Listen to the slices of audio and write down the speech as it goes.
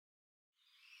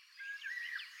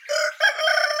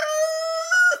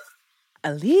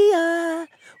Aaliyah,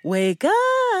 wake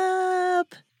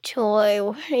up. Joy,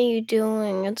 what are you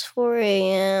doing? It's 4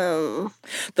 a.m.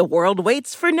 The world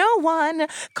waits for no one.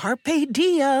 Carpe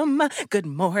diem. Good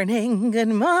morning, good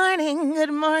morning,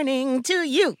 good morning to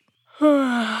you.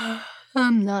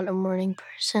 I'm not a morning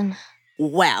person.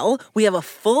 Well, we have a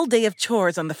full day of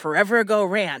chores on the Forever Ago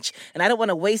Ranch, and I don't want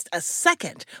to waste a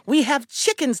second. We have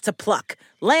chickens to pluck,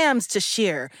 lambs to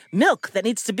shear, milk that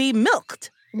needs to be milked.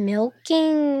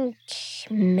 Milking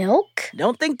milk?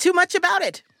 Don't think too much about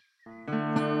it.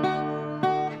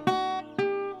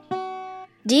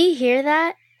 Do you hear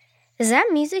that? Is that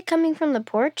music coming from the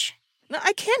porch? No,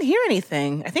 I can't hear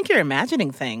anything. I think you're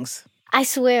imagining things. I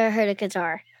swear I heard a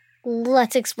guitar.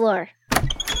 Let's explore.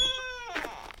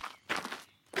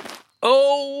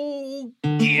 Oh,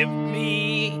 give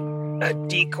me a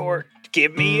decor,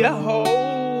 give me a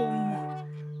home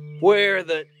where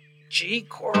the G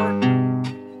chord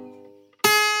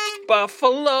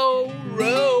buffalo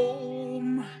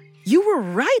roam. You were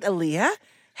right, Aaliyah.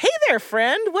 Hey there,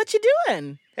 friend. What you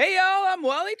doing? Hey, y'all, I'm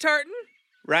Wally Tartan.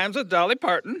 Rhymes with Dolly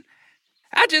Parton.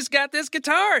 I just got this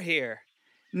guitar here.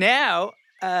 Now,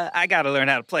 I gotta learn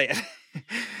how to play it.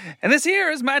 And this here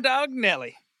is my dog,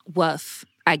 Nellie. Woof,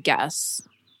 I guess.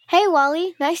 Hey,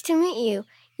 Wally. Nice to meet you.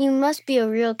 You must be a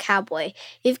real cowboy.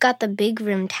 You've got the big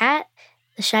rimmed hat,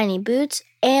 the shiny boots,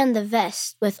 and the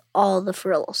vest with all the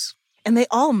frills. And they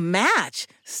all match.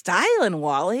 Stylin',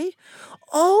 Wally.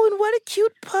 Oh, and what a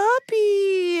cute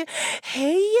puppy.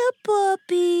 Hey, ya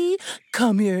puppy.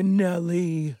 Come here,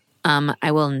 Nellie.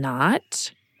 I will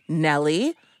not.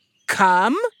 Nellie,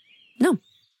 come. No.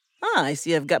 I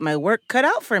see I've got my work cut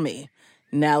out for me.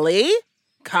 Nellie,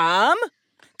 come.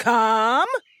 Come.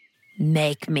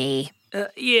 Make me.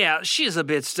 Yeah, she's a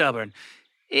bit stubborn.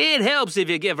 It helps if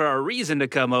you give her a reason to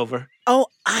come over. Oh,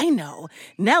 I know.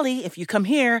 Nellie, if you come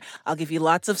here, I'll give you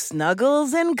lots of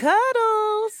snuggles and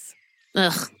cuddles.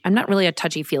 Ugh, I'm not really a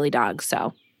touchy-feely dog,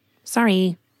 so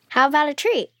sorry. How about a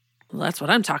treat? Well, that's what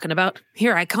I'm talking about.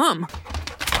 Here I come.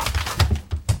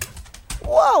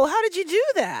 Whoa, how did you do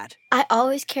that? I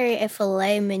always carry a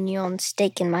filet mignon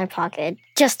steak in my pocket,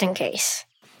 just in case.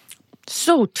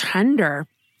 So tender.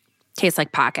 Tastes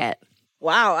like pocket.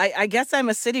 Wow, I guess I'm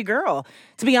a city girl.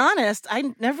 To be honest,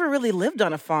 I never really lived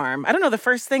on a farm. I don't know the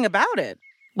first thing about it.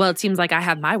 Well, it seems like I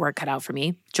have my work cut out for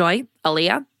me. Joy,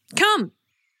 Aaliyah, come.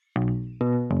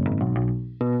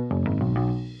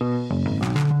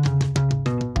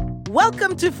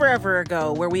 Welcome to Forever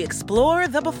Ago, where we explore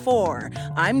the before.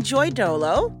 I'm Joy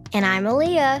Dolo. And I'm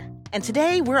Aaliyah. And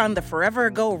today we're on the Forever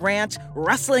Ago Ranch,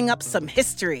 rustling up some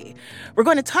history. We're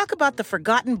going to talk about the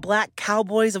forgotten black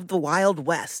cowboys of the Wild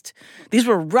West. These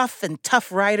were rough and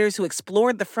tough riders who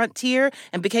explored the frontier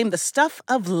and became the stuff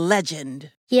of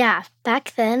legend. Yeah,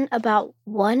 back then, about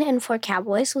 1 in 4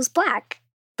 cowboys was black.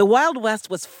 The Wild West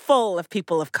was full of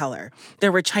people of color.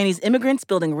 There were Chinese immigrants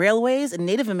building railways and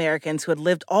Native Americans who had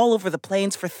lived all over the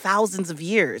plains for thousands of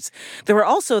years. There were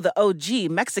also the OG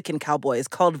Mexican cowboys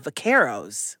called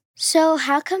vaqueros. So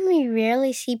how come we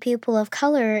rarely see people of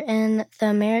color in the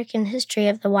American history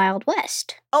of the Wild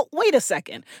West? Oh, wait a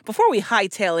second. Before we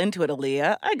hightail into it,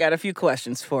 Aaliyah, I got a few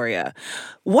questions for you.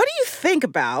 What do you think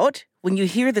about when you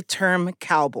hear the term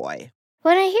cowboy?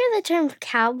 When I hear the term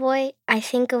cowboy, I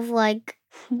think of, like,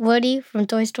 Woody from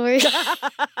Toy Story.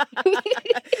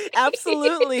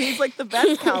 Absolutely. He's like the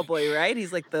best cowboy, right?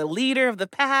 He's like the leader of the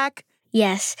pack.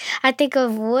 Yes, I think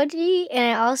of Woody,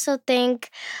 and I also think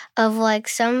of, like,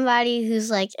 somebody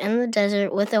who's, like, in the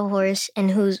desert with a horse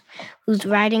and who's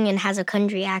riding and has a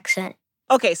country accent.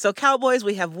 Okay, so cowboys,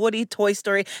 we have Woody, Toy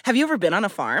Story. Have you ever been on a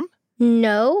farm?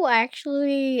 No,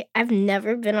 actually, I've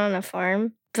never been on a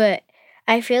farm, but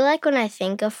I feel like when I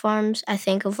think of farms, I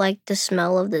think of, like, the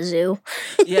smell of the zoo.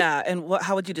 Yeah, and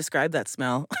how would you describe that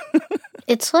smell?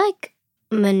 It's like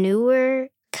manure,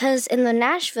 because in the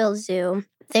Nashville Zoo,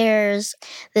 there's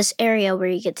this area where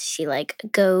you get to see, like,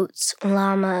 goats,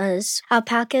 llamas,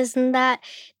 alpacas, and that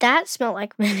smelled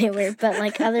like manure, but,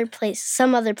 like,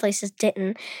 some other places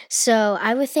didn't. So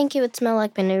I would think it would smell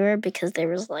like manure because there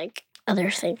was, like, other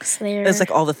things there. It's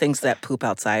like all the things that poop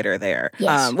outside are there.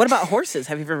 Yes. What about horses?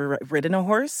 Have you ever ridden a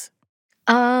horse?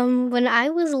 When I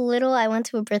was little, I went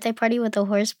to a birthday party with a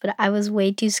horse, but I was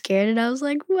way too scared, and I was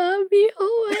like, Mommy,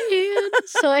 hold my hand.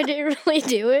 So I didn't really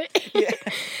do it. Yeah.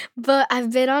 But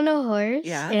I've been on a horse,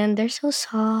 Yeah. and they're so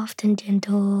soft and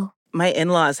gentle. My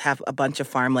in-laws have a bunch of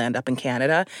farmland up in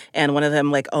Canada, and one of them,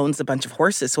 like, owns a bunch of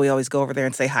horses, so we always go over there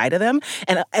and say hi to them.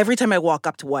 And every time I walk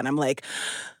up to one, I'm like,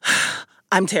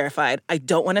 I'm terrified. I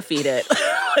don't want to feed it.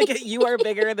 Like, you are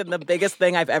bigger than the biggest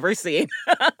thing I've ever seen.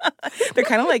 They're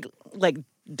kind of like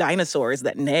dinosaurs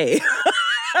that neigh.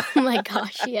 Oh my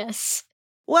gosh, yes.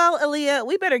 Well, Aaliyah,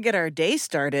 we better get our day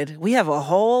started. We have a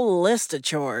whole list of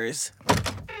chores.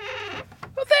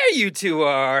 Well, there you two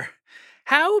are.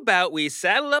 How about we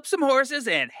saddle up some horses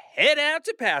and head out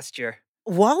to pasture?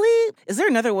 Wally, is there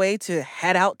another way to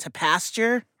head out to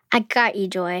pasture? I got you,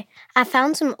 Joy. I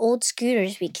found some old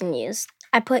scooters we can use.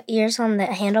 I put ears on the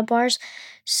handlebars,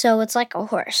 so it's like a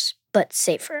horse, but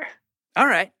safer. All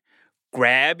right,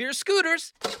 grab your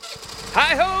scooters.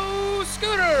 Hi-ho,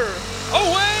 scooter!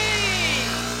 Away!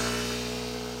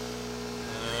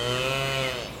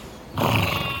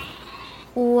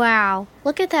 Wow,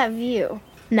 look at that view.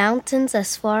 Mountains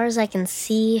as far as I can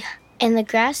see, and the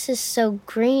grass is so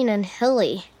green and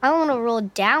hilly. I want to roll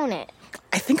down it.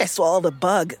 I think I swallowed a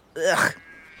bug. Ugh.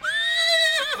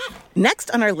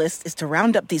 Next on our list is to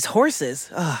round up these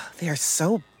horses. They are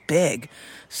so big,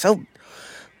 so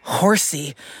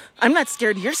horsey. I'm not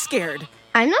scared, you're scared.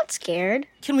 I'm not scared.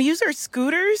 Can we use our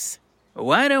scooters?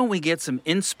 Why don't we get some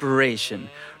inspiration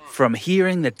from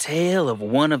hearing the tale of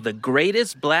one of the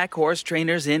greatest black horse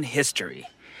trainers in history,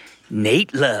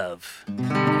 Nate Love.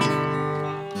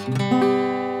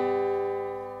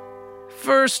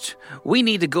 First, we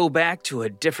need to go back to a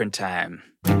different time.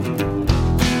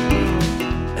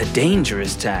 A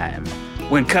dangerous time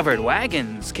when covered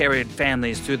wagons carried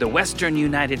families through the western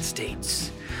United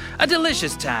States. A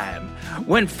delicious time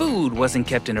when food wasn't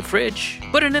kept in a fridge,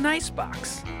 but in an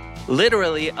icebox.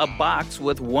 Literally a box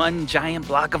with one giant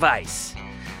block of ice.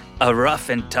 A rough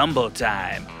and tumble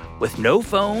time with no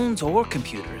phones or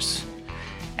computers.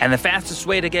 And the fastest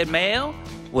way to get mail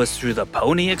was through the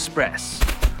Pony Express,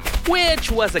 which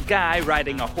was a guy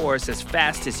riding a horse as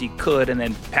fast as he could and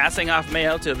then passing off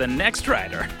mail to the next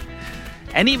rider.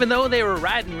 And even though they were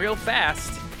riding real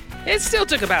fast, it still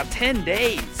took about 10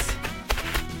 days.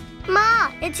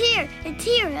 Ma, it's here,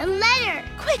 a letter.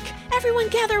 Quick, everyone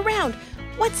gather around.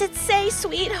 What's it say,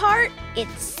 sweetheart? It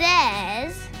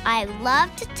says, I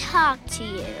love to talk to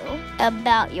you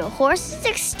about your horse's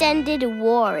extended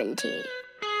warranty.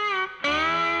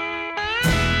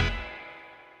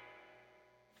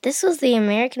 This was the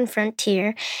American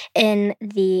frontier in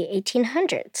the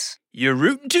 1800s. You're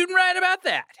rootin' tootin' right about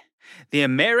that. The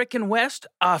American West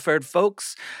offered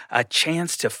folks a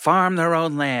chance to farm their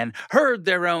own land, herd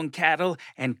their own cattle,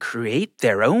 and create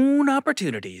their own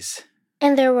opportunities.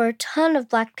 And there were a ton of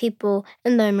black people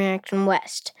in the American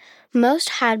West. Most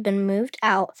had been moved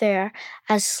out there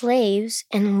as slaves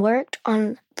and worked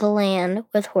on the land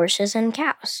with horses and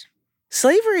cows.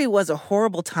 Slavery was a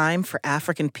horrible time for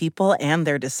African people and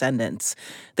their descendants.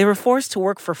 They were forced to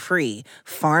work for free,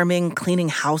 farming, cleaning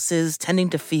houses, tending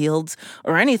to fields,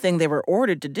 or anything they were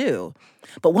ordered to do.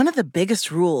 But one of the biggest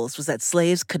rules was that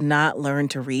slaves could not learn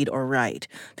to read or write,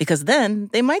 because then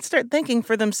they might start thinking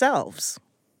for themselves.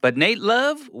 But Nate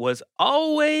Love was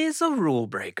always a rule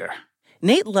breaker.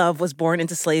 Nate Love was born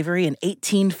into slavery in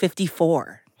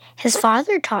 1854. His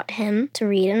father taught him to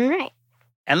read and write.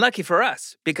 And lucky for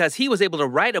us, because he was able to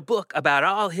write a book about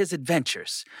all his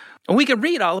adventures. And we can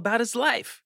read all about his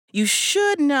life. You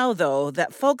should know, though,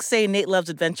 that folks say Nate Love's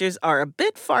adventures are a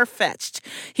bit far-fetched.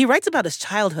 He writes about his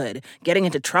childhood, getting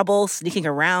into trouble, sneaking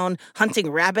around,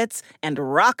 hunting rabbits, and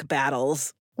rock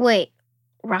battles. Wait,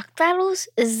 rock battles?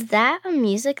 Is that a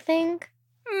music thing?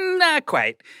 Not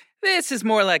quite. This is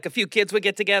more like a few kids would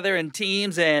get together in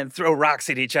teams and throw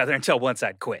rocks at each other until one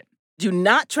side quit. Do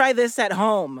not try this at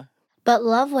home. But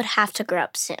Love would have to grow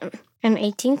up soon. In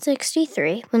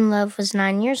 1863, when Love was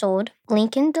 9 years old,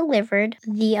 Lincoln delivered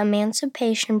the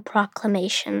Emancipation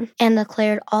Proclamation and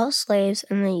declared all slaves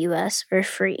in the U.S. were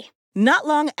free. Not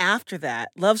long after that,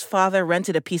 Love's father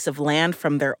rented a piece of land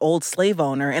from their old slave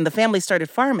owner, and the family started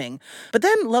farming. But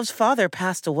then Love's father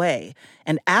passed away,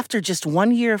 and after just 1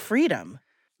 year of freedom,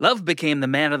 Love became the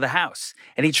man of the house,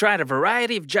 and he tried a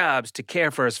variety of jobs to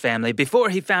care for his family before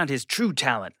he found his true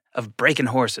talent of breaking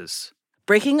horses.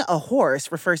 Breaking a horse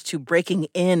refers to breaking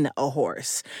in a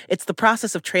horse. It's the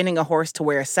process of training a horse to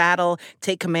wear a saddle,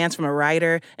 take commands from a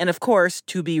rider, and of course,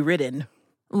 to be ridden.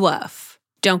 Woof.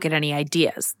 Don't get any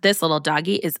ideas. This little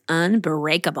doggy is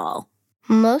unbreakable.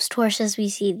 Most horses we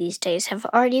see these days have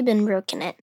already been broken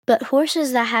in, but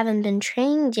horses that haven't been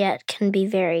trained yet can be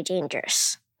very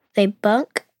dangerous. They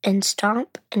buck and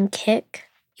stomp and kick.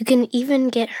 You can even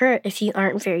get hurt if you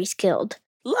aren't very skilled.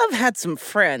 Love had some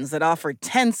friends that offered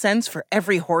 10 cents for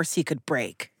every horse he could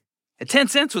break. 10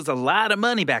 cents was a lot of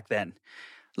money back then.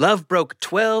 Love broke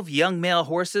 12 young male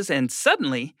horses, and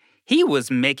suddenly he was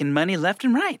making money left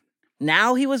and right.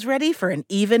 Now he was ready for an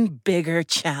even bigger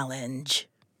challenge.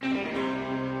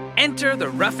 Enter the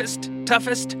roughest,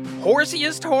 toughest,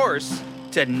 horsiest horse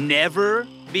to never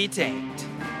be tamed.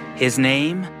 His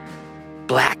name,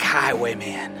 Black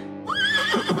Highwayman.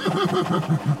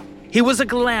 He was a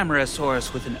glamorous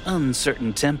horse with an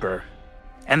uncertain temper.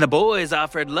 And the boys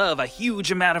offered Love a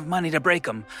huge amount of money to break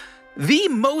him. The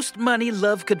most money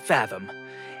Love could fathom.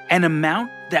 An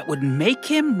amount that would make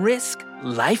him risk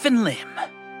life and limb.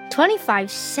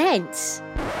 25 cents.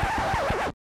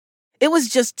 It was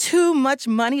just too much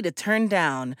money to turn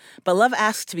down, but Love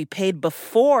asked to be paid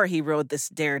before he rode this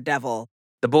daredevil.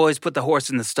 The boys put the horse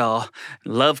in the stall.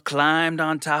 Love climbed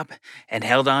on top and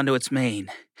held onto its mane.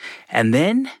 And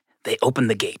then they opened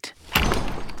the gate.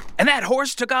 And that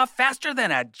horse took off faster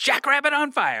than a jackrabbit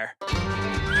on fire.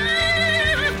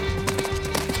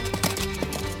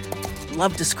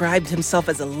 Love described himself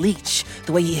as a leech,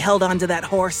 the way he held onto that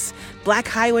horse. Black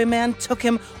Highwayman took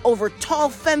him over tall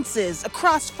fences,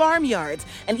 across farmyards,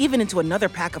 and even into another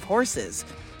pack of horses.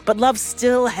 But Love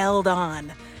still held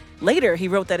on. Later, he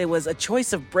wrote that it was a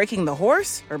choice of breaking the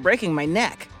horse or breaking my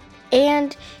neck.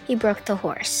 And he broke the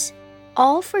horse.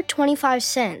 All for 25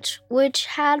 cents, which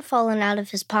had fallen out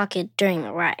of his pocket during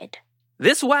the ride.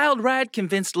 This wild ride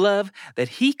convinced Love that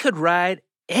he could ride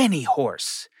any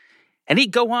horse. And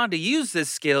he'd go on to use this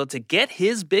skill to get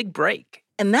his big break.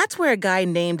 And that's where a guy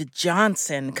named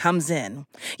Johnson comes in.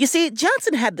 You see,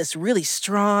 Johnson had this really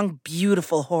strong,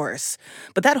 beautiful horse.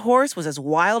 But that horse was as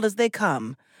wild as they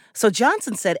come. So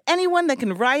Johnson said anyone that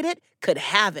can ride it could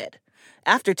have it.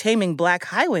 After taming Black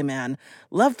Highwayman,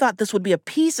 Love thought this would be a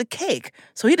piece of cake,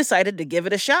 so he decided to give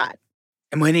it a shot.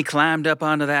 And when he climbed up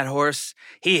onto that horse,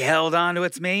 he held onto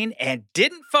its mane and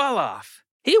didn't fall off.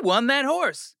 He won that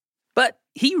horse. But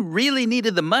he really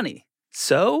needed the money,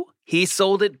 so he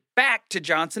sold it back to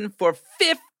Johnson for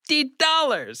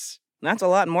 $50. That's a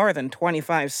lot more than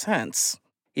 25 cents.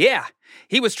 Yeah,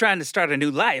 he was trying to start a new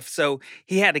life, so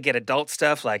he had to get adult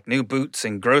stuff like new boots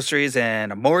and groceries and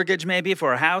a mortgage maybe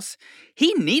for a house.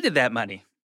 He needed that money.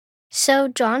 So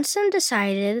Johnson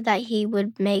decided that he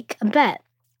would make a bet.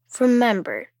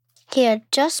 Remember, he had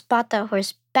just bought that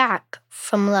horse back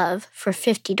from Love for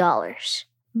 $50.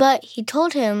 But he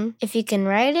told him, if you can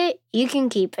ride it, you can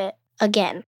keep it.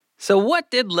 Again. So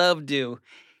what did Love do?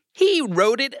 He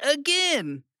rode it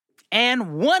again.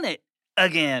 And won it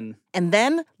again. And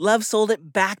then Love sold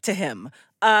it back to him.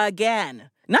 Again.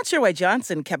 Not sure why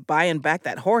Johnson kept buying back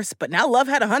that horse, but now Love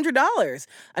had $100.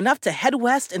 Enough to head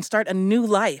west and start a new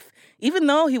life, even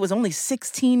though he was only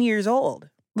 16 years old.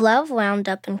 Love wound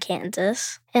up in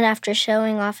Kansas, and after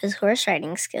showing off his horse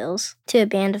riding skills to a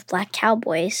band of black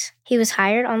cowboys, he was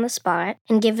hired on the spot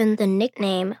and given the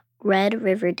nickname Red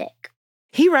River Dick.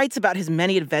 He writes about his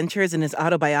many adventures in his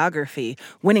autobiography,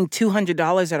 winning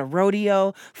 $200 at a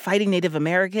rodeo, fighting Native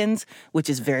Americans, which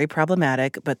is very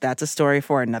problematic, but that's a story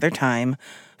for another time,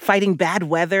 fighting bad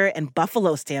weather and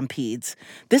buffalo stampedes.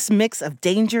 This mix of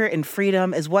danger and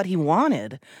freedom is what he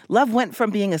wanted. Love went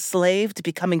from being a slave to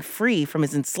becoming free from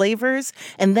his enslavers,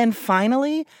 and then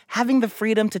finally having the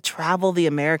freedom to travel the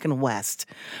American West.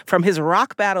 From his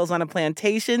rock battles on a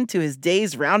plantation to his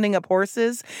days rounding up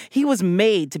horses, he was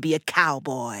made to be a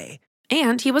cowboy.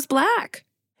 And he was black.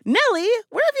 Nellie,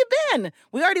 where have you been?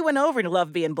 We already went over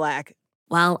Love being black.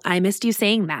 Well, I missed you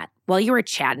saying that. While you were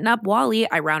chatting up Wally,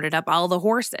 I rounded up all the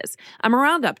horses. I'm a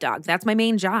roundup dog. That's my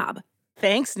main job.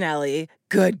 Thanks, Nellie.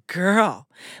 Good girl.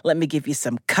 Let me give you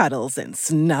some cuddles and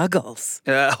snuggles.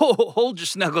 Hold your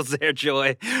snuggles there,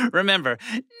 Joy. Remember,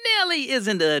 Nellie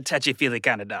isn't a touchy-feely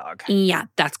kind of dog. Yeah,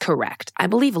 that's correct. I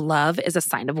believe love is a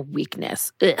sign of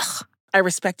weakness. Ugh. I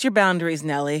respect your boundaries,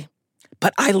 Nellie,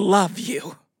 but I love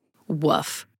you.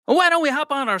 Woof. Why don't we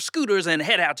hop on our scooters and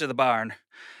head out to the barn?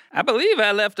 I believe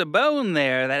I left a bone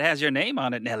there that has your name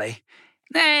on it, Nellie.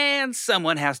 And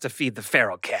someone has to feed the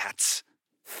feral cats.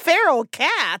 Feral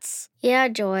cats? Yeah,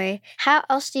 Joy. How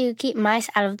else do you keep mice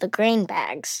out of the grain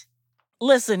bags?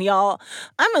 Listen, y'all,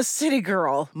 I'm a city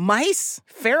girl. Mice?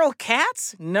 Feral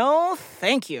cats? No,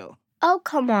 thank you. Oh,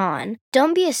 come on.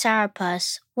 Don't be a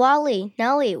sourpuss. Wally,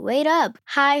 Nellie, wait up.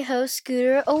 Hi-ho,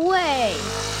 scooter, away.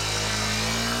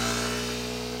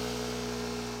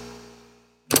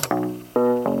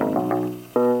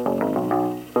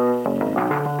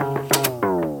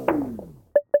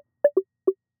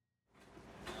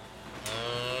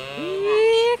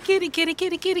 Kitty, kitty,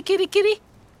 kitty, kitty, kitty, kitty.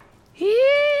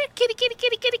 Here, kitty, kitty,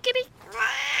 kitty, kitty, kitty.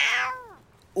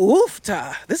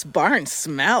 Oofta, this barn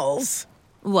smells.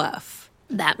 Woof.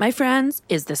 That, my friends,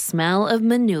 is the smell of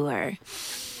manure.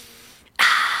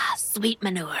 Ah, sweet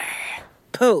manure.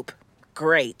 Poop.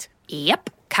 Great. Yep,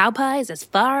 cow pies as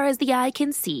far as the eye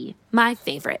can see. My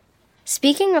favorite.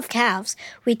 Speaking of calves,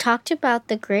 we talked about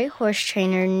the great horse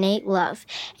trainer Nate Love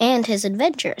and his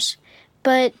adventures.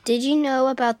 But did you know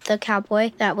about the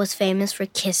cowboy that was famous for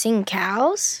kissing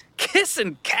cows?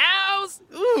 Kissing cows?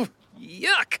 Ooh,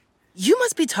 yuck. You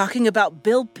must be talking about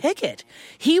Bill Pickett.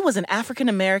 He was an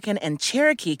African-American and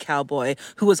Cherokee cowboy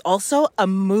who was also a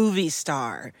movie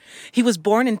star. He was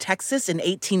born in Texas in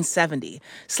 1870.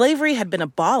 Slavery had been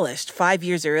abolished 5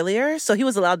 years earlier, so he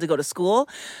was allowed to go to school,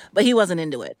 but he wasn't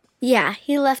into it. Yeah,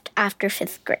 he left after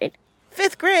 5th grade.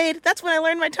 5th grade, that's when I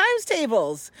learned my times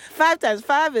tables. 5 times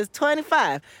 5 is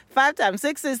 25. 5 times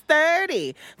 6 is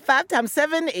 30. 5 times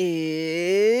 7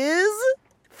 is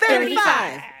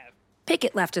 35.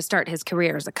 Pickett left to start his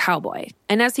career as a cowboy,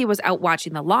 and as he was out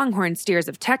watching the longhorn steers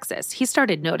of Texas, he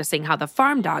started noticing how the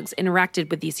farm dogs interacted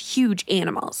with these huge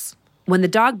animals. When the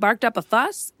dog barked up a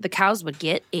fuss, the cows would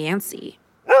get antsy.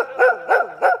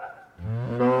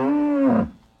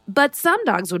 But some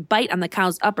dogs would bite on the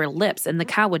cow's upper lips and the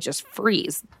cow would just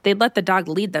freeze. They'd let the dog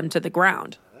lead them to the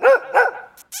ground.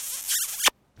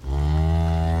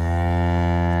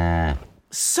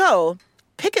 So,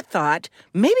 Pickett thought,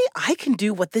 maybe I can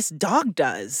do what this dog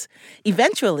does.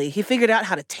 Eventually, he figured out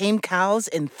how to tame cows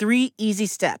in 3 easy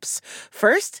steps.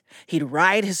 First, he'd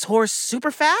ride his horse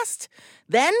super fast.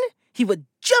 Then, he would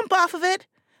jump off of it.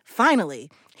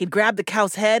 Finally, he'd grab the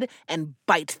cow's head and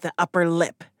bite the upper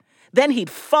lip. Then he'd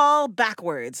fall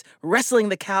backwards, wrestling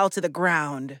the cow to the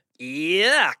ground.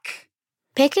 Yuck.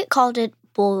 Pickett called it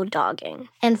bulldogging,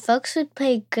 and folks would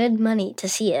pay good money to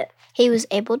see it. He was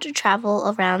able to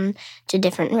travel around to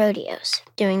different rodeos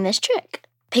doing this trick.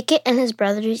 Pickett and his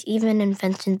brothers even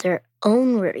invented their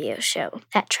own rodeo show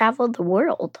that traveled the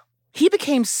world. He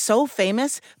became so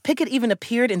famous, Pickett even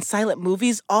appeared in silent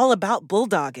movies all about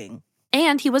bulldogging.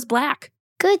 And he was black.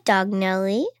 Good dog,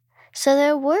 Nellie. So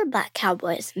there were black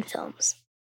cowboys in films.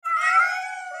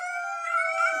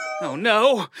 Oh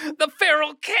no, the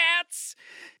feral cats!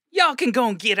 Y'all can go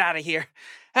and get out of here.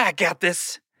 I got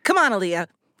this. Come on, Aaliyah.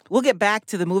 We'll get back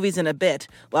to the movies in a bit.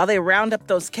 While they round up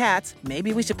those cats,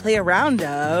 maybe we should play a round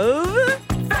of...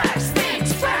 First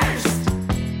things first.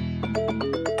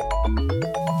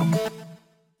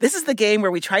 This is the game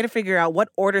where we try to figure out what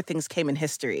order things came in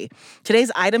history. Today's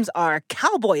items are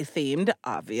cowboy-themed,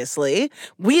 obviously.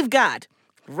 We've got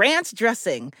ranch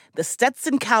dressing, the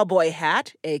Stetson cowboy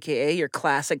hat, a.k.a. your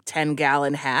classic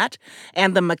 10-gallon hat,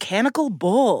 and the mechanical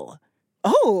bull.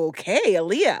 Oh, okay,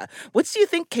 Aaliyah. Which do you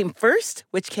think came first,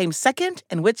 which came second,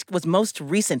 and which was most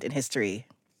recent in history?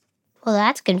 Well,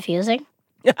 that's confusing.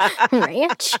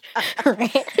 Ranch.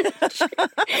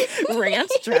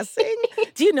 Ranch dressing?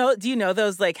 Do you know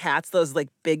those like hats, those like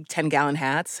big 10-gallon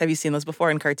hats? Have you seen those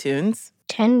before in cartoons?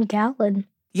 10-gallon.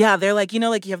 Yeah, they're like,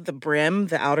 like you have the brim,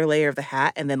 the outer layer of the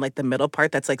hat, and then like the middle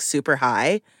part that's like super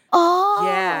high. Oh.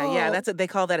 Yeah, that's what they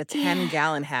call that, a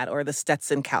 10-gallon hat, or the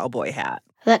Stetson cowboy hat.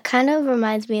 That kind of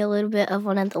reminds me a little bit of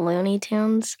one of the Looney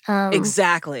Tunes.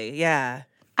 Exactly, yeah.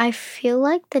 I feel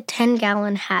like the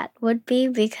 10-gallon hat would be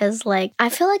because, like, I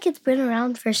feel like it's been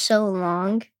around for so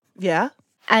long. Yeah?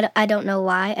 I don't know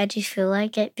why. I just feel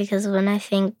like it because when I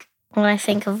think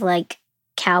of, like,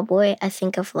 cowboy, I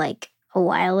think of, like, a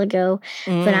while ago.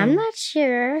 But I'm not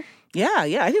sure. Yeah,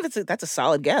 I think that's a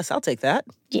solid guess. I'll take that.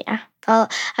 Yeah.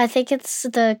 I think it's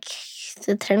the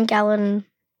 10-gallon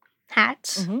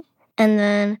hats. Mm-hmm. And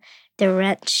then the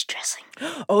ranch dressing.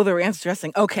 Oh, the ranch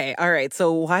dressing. Okay, all right.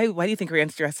 So why do you think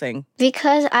ranch dressing?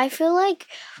 Because I feel like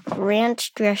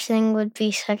ranch dressing would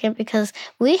be second because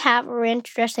we have a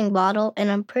ranch dressing bottle,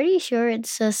 and I'm pretty sure it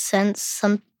says since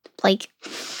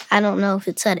I don't know if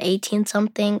it said 18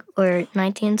 something or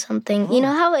 19 something. Oh. You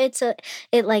know how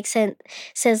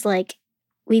says like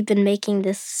we've been making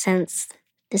this since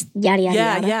this yada yada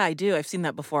yada. Yeah, I do. I've seen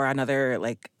that before on other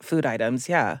like food items.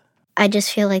 Yeah. I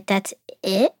just feel like that's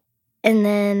it. And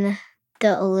then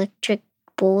the electric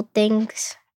bull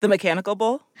things. The mechanical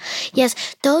bull?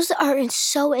 Yes, those are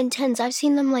so intense. I've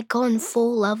seen them like go in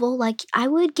full level. Like I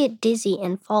would get dizzy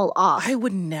and fall off. I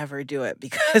would never do it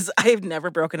because I've never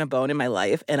broken a bone in my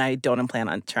life, and I don't plan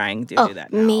on trying to do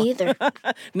that now. Me either.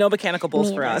 No mechanical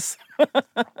bulls Me for either. us.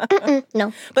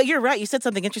 No. But you're right. You said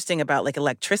something interesting about like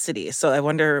electricity. So I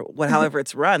wonder however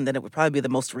it's run, then it would probably be the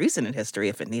most recent in history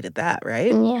if it needed that,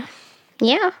 right?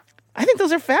 Yeah. I think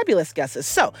those are fabulous guesses.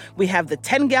 So we have the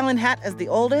 10-gallon hat as the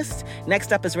oldest.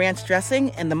 Next up is ranch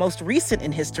dressing. And the most recent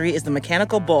in history is the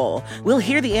mechanical bull. We'll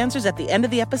hear the answers at the end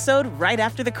of the episode right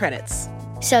after the credits.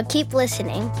 So keep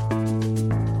listening.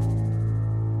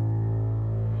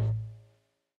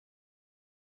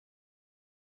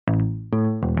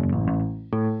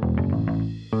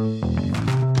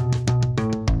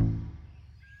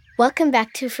 Welcome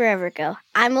back to Forever Go.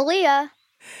 I'm Aaliyah.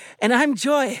 And I'm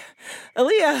Joy.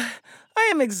 Aaliyah, I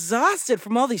am exhausted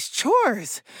from all these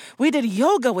chores. We did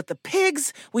yoga with the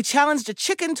pigs. We challenged a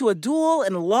chicken to a duel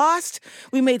and lost.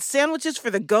 We made sandwiches for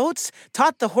the goats,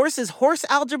 taught the horses horse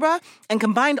algebra, and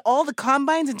combined all the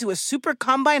combines into a super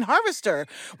combine harvester.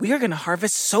 We are going to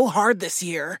harvest so hard this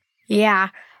year. Yeah,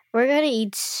 we're going to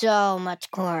eat so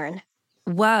much corn.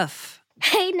 Woof.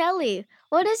 Hey, Nellie,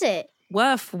 what is it?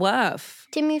 Woof, woof.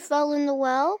 Timmy fell in the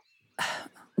well?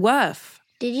 Woof.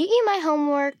 Did you eat my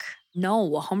homework?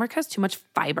 No, homework has too much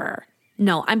fiber.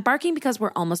 No, I'm barking because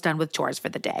we're almost done with chores for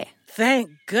the day.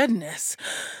 Thank goodness.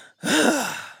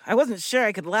 I wasn't sure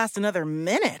I could last another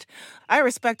minute. I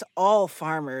respect all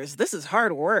farmers. This is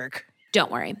hard work.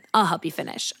 Don't worry, I'll help you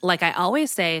finish. Like I always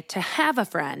say, to have a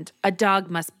friend, a dog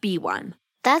must be one.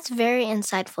 That's very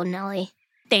insightful, Nellie.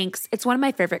 Thanks. It's one of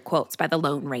my favorite quotes by the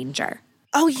Lone Ranger.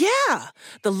 Oh, yeah.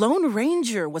 The Lone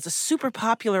Ranger was a super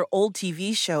popular old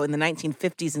TV show in the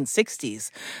 1950s and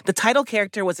 60s. The title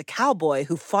character was a cowboy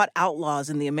who fought outlaws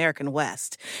in the American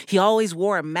West. He always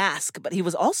wore a mask, but he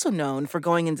was also known for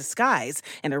going in disguise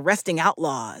and arresting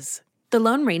outlaws. The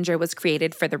Lone Ranger was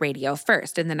created for the radio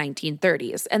first in the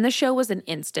 1930s, and the show was an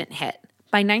instant hit.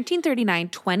 By 1939,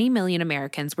 20 million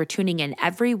Americans were tuning in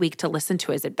every week to listen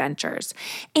to his adventures.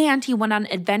 And he went on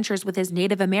adventures with his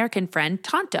Native American friend,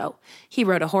 Tonto. He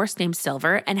rode a horse named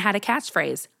Silver and had a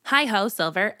catchphrase, "Hi-ho,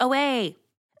 Silver, away!"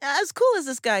 As cool as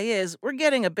this guy is, we're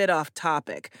getting a bit off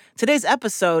topic. Today's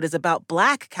episode is about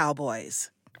black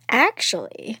cowboys.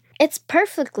 Actually, it's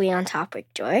perfectly on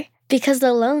topic, Joy, because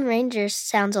the Lone Ranger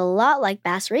sounds a lot like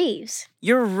Bass Reeves.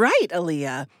 You're right,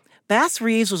 Aaliyah. Bass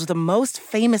Reeves was the most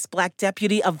famous black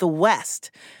deputy of the West.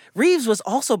 Reeves was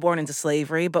also born into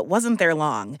slavery, but wasn't there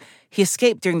long. He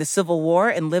escaped during the Civil War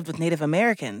and lived with Native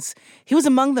Americans. He was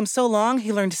among them so long,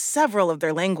 he learned several of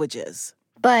their languages.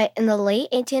 But in the late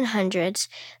 1800s,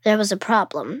 there was a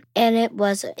problem, and it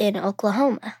was in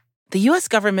Oklahoma. The U.S.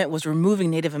 government was removing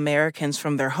Native Americans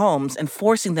from their homes and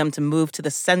forcing them to move to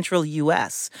the central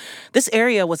U.S. This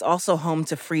area was also home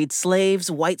to freed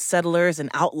slaves, white settlers, and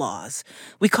outlaws.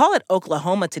 We call it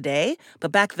Oklahoma today,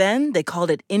 but back then they called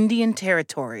it Indian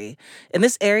Territory. And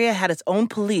this area had its own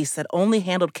police that only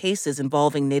handled cases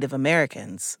involving Native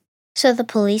Americans. So the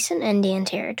police in Indian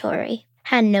Territory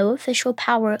had no official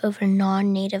power over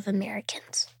non-Native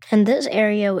Americans. And this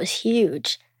area was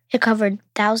huge. It covered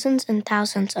thousands and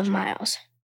thousands of miles.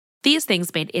 These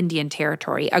things made Indian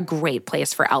Territory a great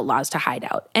place for outlaws to hide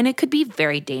out, and it could be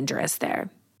very dangerous there.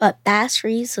 But Bass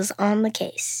Reeves was on the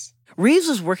case. Reeves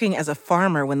was working as a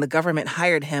farmer when the government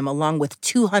hired him along with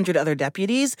 200 other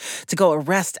deputies to go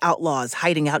arrest outlaws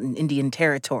hiding out in Indian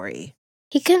Territory.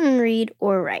 He couldn't read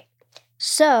or write,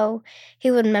 so he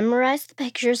would memorize the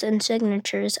pictures and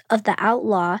signatures of the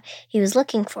outlaw he was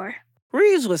looking for.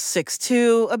 Reeves was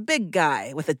 6'2", a big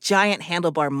guy with a giant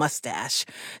handlebar mustache,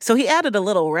 so he added a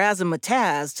little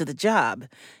razzmatazz to the job,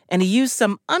 and he used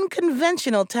some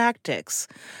unconventional tactics.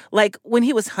 Like when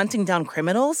he was hunting down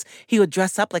criminals, he would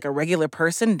dress up like a regular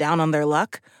person down on their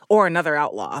luck, or another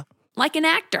outlaw. Like an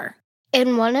actor.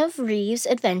 In one of Reeves'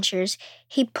 adventures,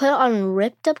 he put on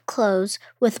ripped-up clothes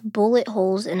with bullet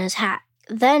holes in his hat.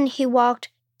 Then he walked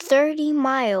 30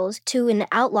 miles to an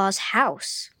outlaw's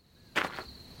house.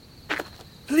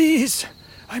 Please,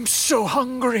 I'm so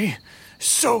hungry,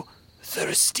 so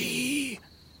thirsty.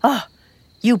 Oh,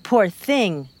 you poor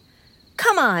thing.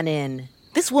 Come on in.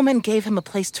 This woman gave him a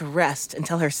place to rest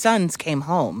until her sons came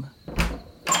home.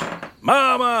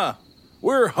 Mama,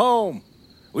 we're home.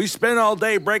 We spent all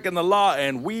day breaking the law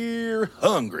and we're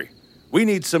hungry. We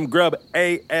need some grub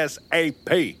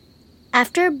ASAP.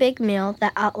 After a big meal,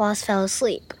 the outlaws fell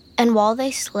asleep, and while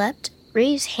they slept,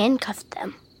 Reeves handcuffed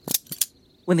them.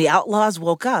 When the outlaws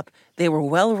woke up, they were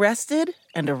well rested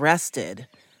and arrested.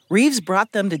 Reeves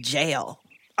brought them to jail.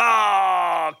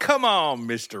 Oh, come on,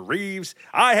 Mr. Reeves.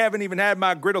 I haven't even had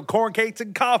my griddled corn cakes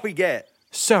and coffee yet.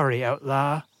 Sorry,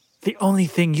 outlaw. The only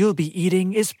thing you'll be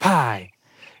eating is pie.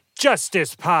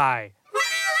 Justice pie.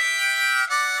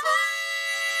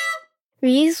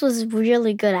 Reeves was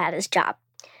really good at his job.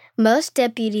 Most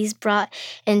deputies brought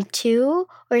in 2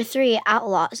 or 3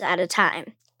 outlaws at a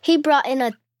time. He brought in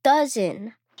a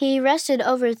dozen. He arrested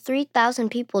over 3,000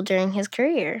 people during his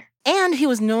career. And he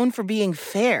was known for being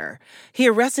fair. He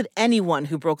arrested anyone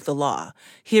who broke the law.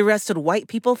 He arrested white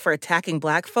people for attacking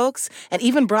black folks and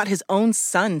even brought his own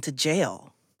son to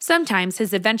jail. Sometimes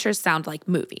his adventures sound like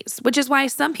movies, which is why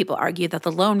some people argue that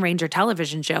the Lone Ranger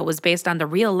television show was based on the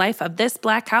real life of this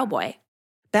black cowboy.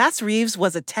 Bass Reeves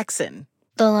was a Texan.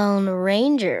 The Lone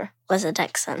Ranger was a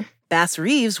Texan. Bass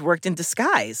Reeves worked in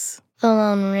disguise. The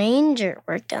Lone Ranger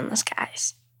worked in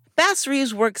disguise. Bass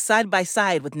Reeves worked side by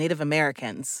side with Native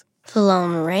Americans. The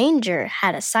Lone Ranger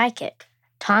had a sidekick.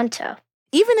 Tonto.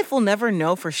 Even if we'll never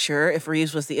know for sure if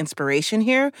Reeves was the inspiration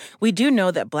here, we do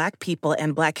know that Black people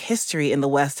and Black history in the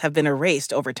West have been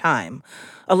erased over time.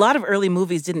 A lot of early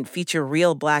movies didn't feature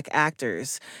real Black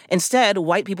actors. Instead,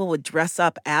 white people would dress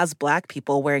up as Black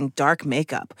people wearing dark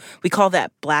makeup. We call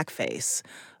that blackface.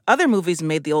 Other movies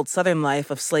made the old Southern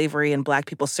life of slavery and Black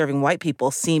people serving white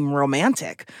people seem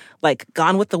romantic, like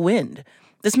Gone with the Wind.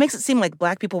 This makes it seem like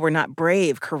Black people were not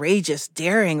brave, courageous,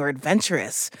 daring, or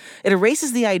adventurous. It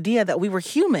erases the idea that we were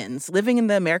humans living in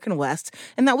the American West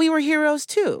and that we were heroes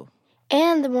too.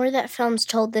 And the more that films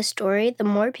told this story, the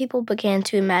more people began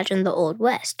to imagine the Old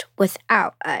West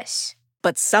without us.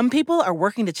 But some people are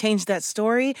working to change that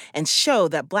story and show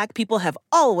that Black people have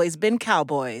always been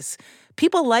cowboys.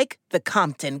 People like the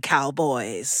Compton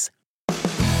Cowboys.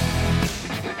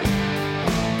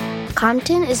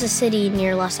 Compton is a city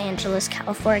near Los Angeles,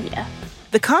 California.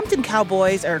 The Compton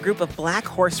Cowboys are a group of Black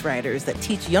horse riders that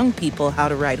teach young people how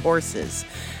to ride horses.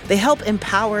 They help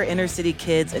empower inner-city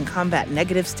kids and combat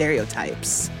negative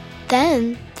stereotypes.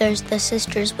 Then there's the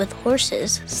Sisters with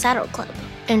Horses Saddle Club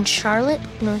in Charlotte,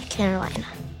 North Carolina.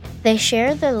 They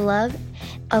share their love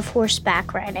of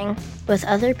horseback riding with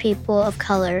other people of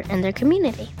color in their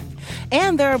community.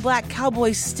 And there are Black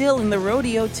cowboys still in the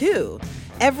rodeo, too.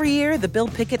 Every year, the Bill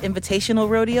Pickett Invitational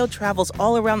Rodeo travels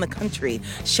all around the country,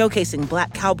 showcasing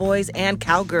Black cowboys and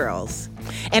cowgirls.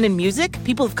 And in music,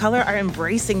 people of color are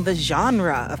embracing the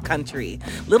genre of country.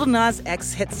 Lil Nas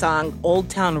X's hit song, Old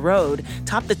Town Road,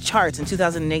 topped the charts in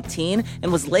 2018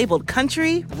 and was labeled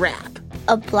country rap.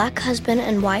 A Black husband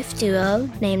and wife duo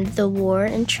named The War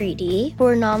and Treaty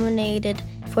were nominated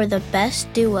for the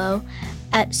Best Duo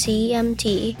at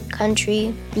CMT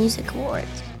Country Music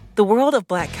Awards. The world of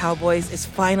Black cowboys is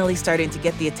finally starting to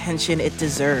get the attention it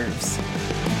deserves.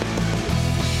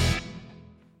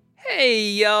 Hey,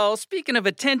 y'all, speaking of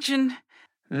attention,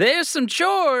 there's some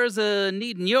chores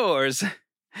needing yours.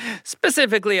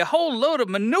 Specifically, a whole load of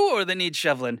manure that needs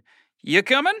shoveling. You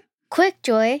coming? Quick,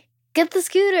 Joy, get the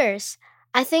scooters.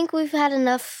 I think we've had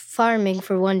enough farming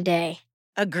for one day.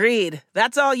 Agreed.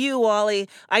 That's all you, Wally.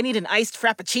 I need an iced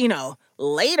frappuccino.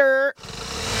 Later.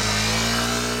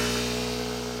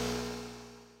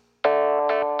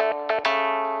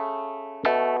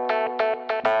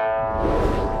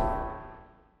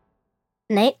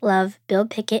 Nate Love, Bill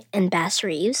Pickett, and Bass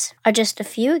Reeves are just a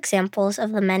few examples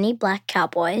of the many Black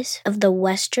cowboys of the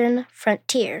Western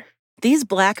frontier. These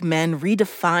Black men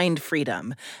redefined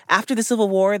freedom. After the Civil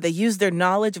War, they used their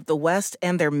knowledge of the West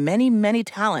and their many, many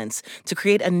talents to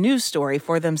create a new story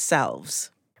for themselves.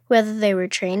 Whether they were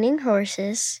training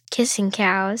horses, kissing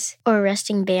cows, or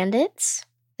arresting bandits,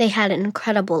 they had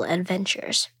incredible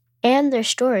adventures. And their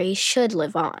stories should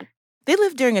live on. They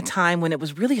lived during a time when it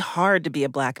was really hard to be a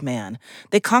Black man.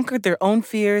 They conquered their own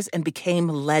fears and became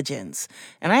legends.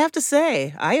 And I have to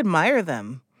say, I admire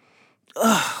them.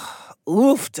 Ugh,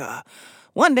 oofta.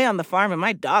 One day on the farm and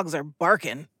my dogs are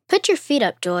barking. Put your feet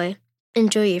up, Joy.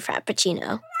 Enjoy your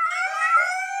frappuccino.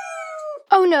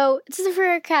 Oh no, it's the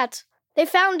Frere cats. They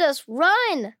found us.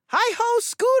 Run! Hi-ho,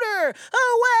 Scooter!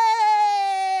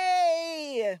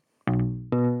 Away!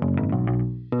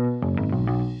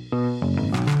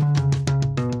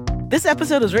 This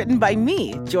episode was written by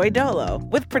me, Joy Dolo,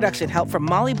 with production help from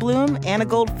Molly Bloom, Anna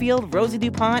Goldfield, Rosie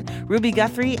DuPont, Ruby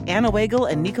Guthrie, Anna Wagle,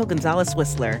 and Nico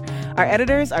Gonzalez-Whistler. Our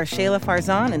editors are Shayla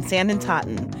Farzan and Sandon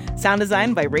Totten. Sound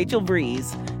design by Rachel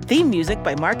Breeze. Theme music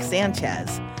by Mark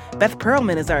Sanchez. Beth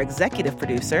Perlman is our executive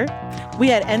producer. We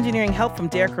had engineering help from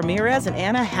Derek Ramirez and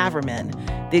Anna Haverman.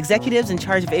 The executives in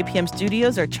charge of APM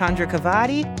Studios are Chandra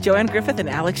Kavadi, Joanne Griffith, and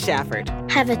Alex Shafford.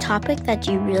 Have a topic that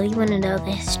you really want to know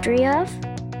the history of?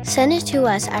 Send it to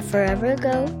us at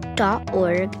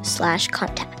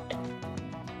foreverago.org/contact.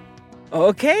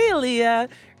 Okay, Leah.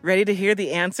 Ready to hear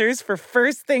the answers for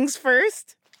First Things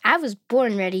First? I was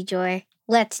born ready, Joy.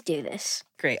 Let's do this.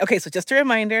 Great. Okay, so just a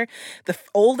reminder, the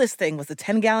oldest thing was the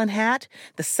 10-gallon hat,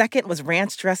 the second was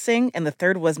ranch dressing, and the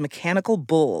third was mechanical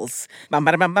bulls.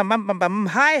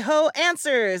 Hi-ho,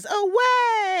 answers!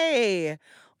 Away!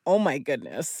 Oh my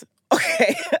goodness.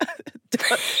 Okay.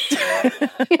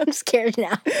 I'm scared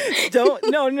now.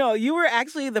 No. You were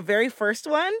actually the very first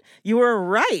one. You were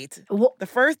right.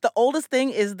 The oldest thing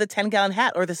is the 10-gallon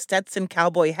hat or the Stetson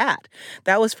cowboy hat.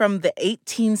 That was from the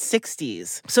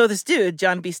 1860s. So this dude,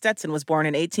 John B. Stetson, was born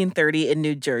in 1830 in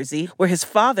New Jersey, where his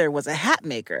father was a hat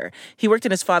maker. He worked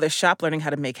in his father's shop learning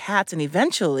how to make hats, and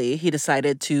eventually he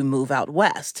decided to move out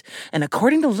west. And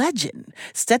according to legend,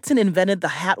 Stetson invented the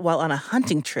hat while on a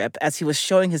hunting trip as he was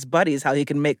showing his buddies how he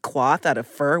can make cloth out of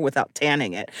fur without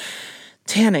tanning it.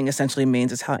 Tanning essentially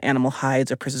means is how animal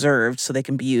hides are preserved so they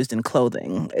can be used in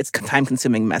clothing. It's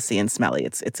time-consuming, messy, and smelly.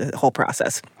 It's a whole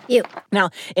process. Ew. Now,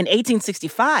 in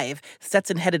 1865,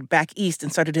 Stetson headed back east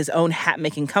and started his own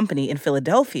hat-making company in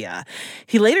Philadelphia.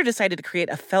 He later decided to create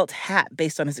a felt hat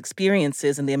based on his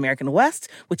experiences in the American West,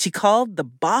 which he called the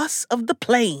Boss of the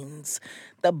Plains.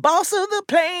 The Boss of the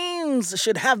Plains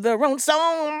should have their own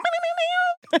song.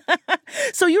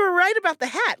 So you were right about the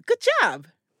hat. Good job.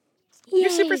 Yay. You're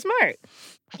super smart.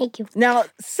 Thank you. Now,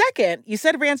 second, you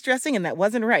said ranch dressing, and that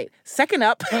wasn't right. Second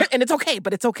up, and it's okay,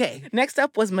 but it's okay. Next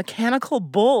up was mechanical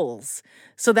bulls.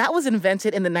 So that was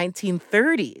invented in the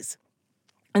 1930s.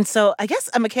 And so I guess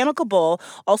a mechanical bull,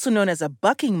 also known as a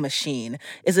bucking machine,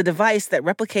 is a device that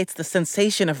replicates the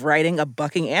sensation of riding a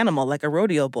bucking animal like a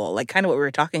rodeo bull, like kind of what we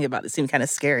were talking about. It seemed kind of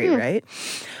scary, right?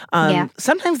 Yeah.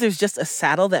 Sometimes there's just a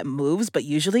saddle that moves, but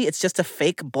usually it's just a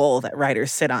fake bull that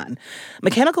riders sit on.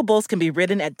 Mechanical bulls can be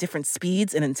ridden at different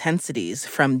speeds and intensities,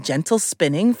 from gentle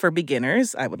spinning for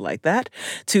beginners, I would like that,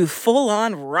 to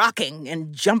full-on rocking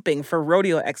and jumping for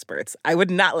rodeo experts. I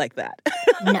would not like that.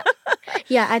 No.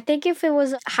 Yeah, I think if it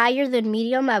was higher than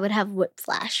medium, I would have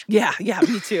whiplash. Yeah,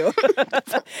 me too.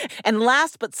 And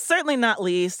last but certainly not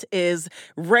least is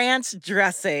ranch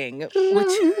dressing,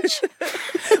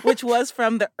 which was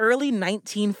from the early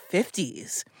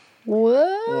 1950s.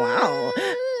 What? Wow.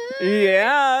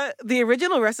 Yeah. The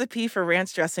original recipe for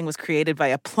ranch dressing was created by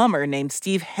a plumber named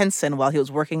Steve Henson while he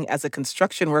was working as a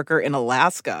construction worker in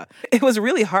Alaska. It was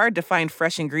really hard to find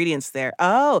fresh ingredients there.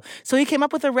 Oh, so he came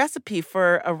up with a recipe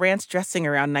for a ranch dressing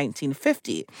around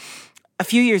 1950. A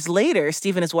few years later,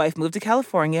 Steve and his wife moved to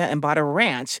California and bought a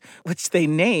ranch, which they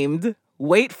named,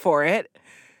 wait for it,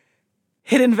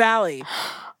 Hidden Valley.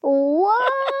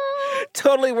 What?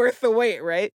 Totally worth the wait,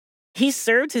 right? He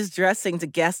served his dressing to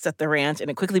guests at the ranch,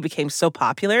 and it quickly became so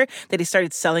popular that he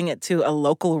started selling it to a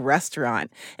local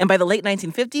restaurant. And by the late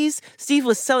 1950s, Steve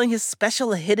was selling his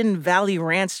special Hidden Valley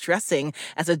Ranch dressing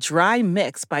as a dry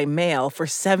mix by mail for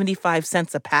 75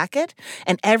 cents a packet,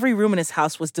 and every room in his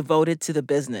house was devoted to the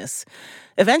business.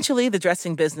 Eventually, the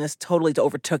dressing business totally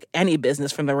overtook any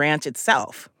business from the ranch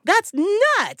itself. That's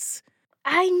nuts!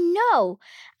 I know.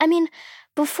 I mean,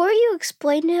 before you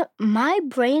explained it, my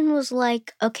brain was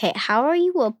like, okay, how are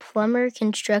you a plumber,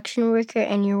 construction worker,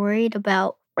 and you're worried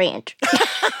about ranch?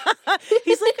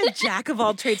 He's like a jack of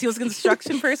all trades. He was a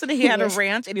construction person, and he had Yes. a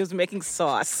ranch, and he was making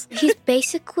sauce. He's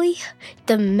basically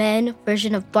the men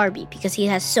version of Barbie because he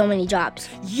has so many jobs.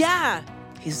 Yeah,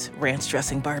 he's ranch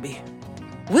dressing Barbie.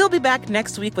 We'll be back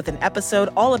next week with an episode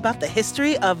all about the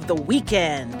history of the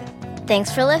weekend.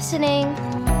 Thanks for listening.